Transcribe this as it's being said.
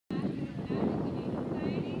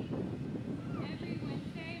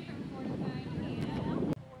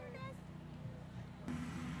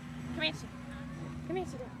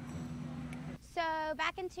So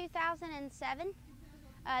back in 2007,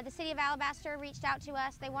 the city of Alabaster reached out to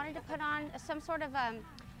us. They wanted to put on some sort of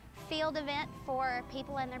field event for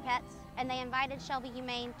people and their pets, and they invited Shelby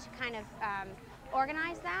Humane to kind of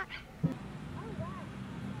organize that.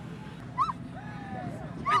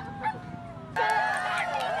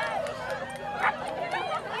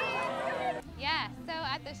 Yeah, so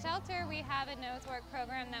at the shelter we have a nose work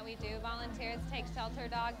program that we do. Volunteers take shelter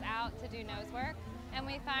dogs out to do nose work, and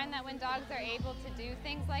we find that when dogs are able to do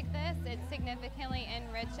things like this, it significantly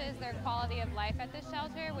enriches their quality of life at the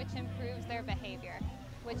shelter, which improves their behavior,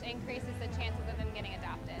 which increases the chances of them getting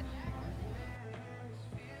adopted.